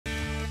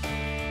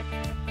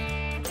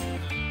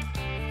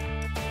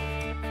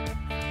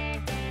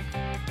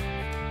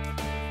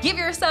Give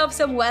yourself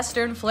some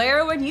Western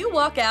flair when you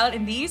walk out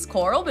in these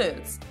Corral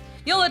boots.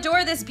 You'll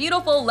adore this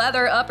beautiful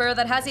leather upper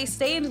that has a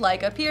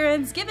stained-like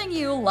appearance, giving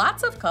you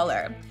lots of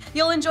color.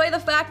 You'll enjoy the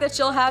fact that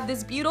you'll have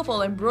this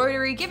beautiful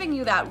embroidery giving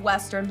you that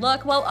Western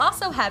look while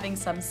also having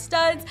some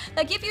studs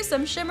that give you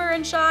some shimmer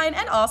and shine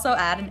and also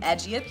add an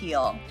edgy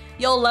appeal.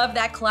 You'll love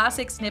that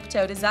classic snip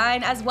toe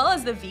design as well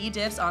as the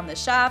V-diffs on the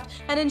shaft,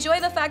 and enjoy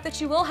the fact that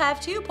you will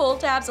have two pull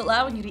tabs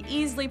allowing you to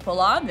easily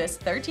pull on this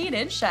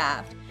 13-inch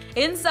shaft.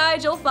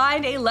 Inside, you'll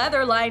find a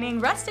leather lining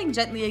resting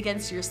gently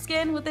against your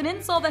skin with an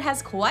insole that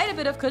has quite a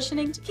bit of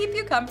cushioning to keep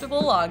you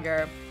comfortable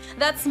longer.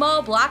 That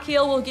small black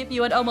heel will give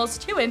you an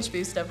almost 2-inch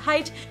boost of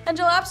height, and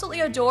you'll absolutely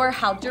adore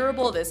how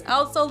durable this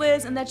outsole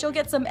is and that you'll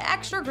get some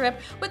extra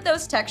grip with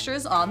those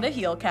textures on the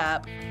heel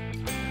cap.